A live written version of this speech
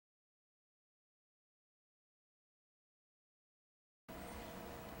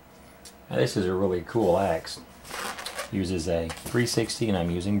Now this is a really cool axe. Uses a 360 and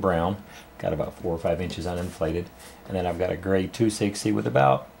I'm using brown. Got about 4 or 5 inches uninflated. And then I've got a gray 260 with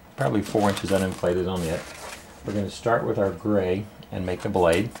about probably 4 inches uninflated on it. We're going to start with our gray and make the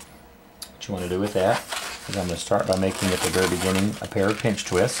blade. What you want to do with that is I'm going to start by making at the very beginning a pair of pinch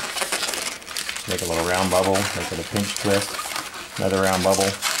twists. Make a little round bubble, make it a pinch twist, another round bubble,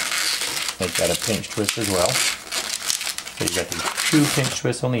 make that a pinch twist as well. So you've got the 2 pinch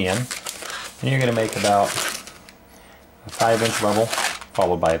twists on the end. And you're going to make about a 5-inch bubble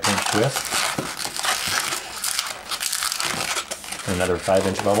followed by a pinch twist. Another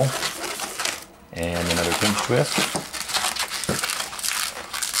 5-inch bubble. And another pinch twist.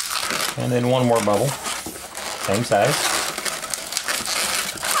 And then one more bubble. Same size.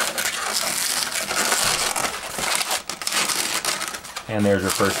 And there's your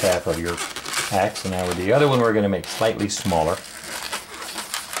first half of your axe. And now with the other one we're going to make slightly smaller.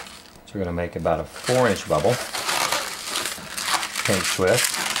 So we're going to make about a 4-inch bubble, pinch twist,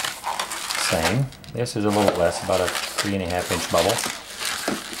 same. This is a little less, about a 3.5-inch bubble.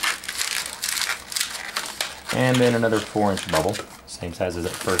 And then another 4-inch bubble, same size as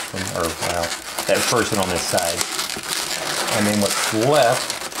that first one, or well, that first one on this side. And then what's left,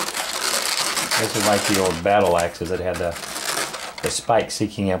 this is like the old battle axes that had the spike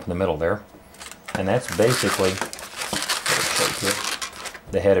sticking up in the middle there. And that's basically,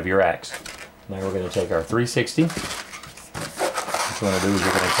 the head of your axe. Now we're going to take our 360. What you want to do is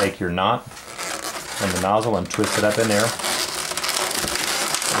you're going to take your knot and the nozzle and twist it up in there. It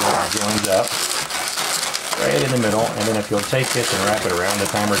joins up right in the middle, and then if you'll take this and wrap it around a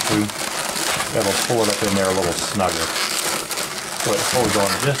time or two, it'll pull it up in there a little snugger. So it holds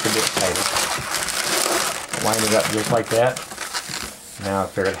on just a bit tighter. Line it up just like that. Now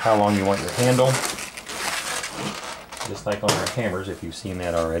figure out how long you want your handle. Just like on our hammers, if you've seen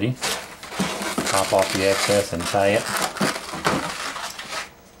that already. Pop off the excess and tie it.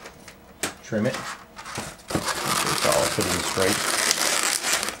 Trim it. It's all sitting straight.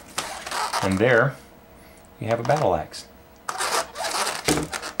 And there you have a battle axe.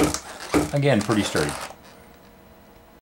 Again, pretty sturdy.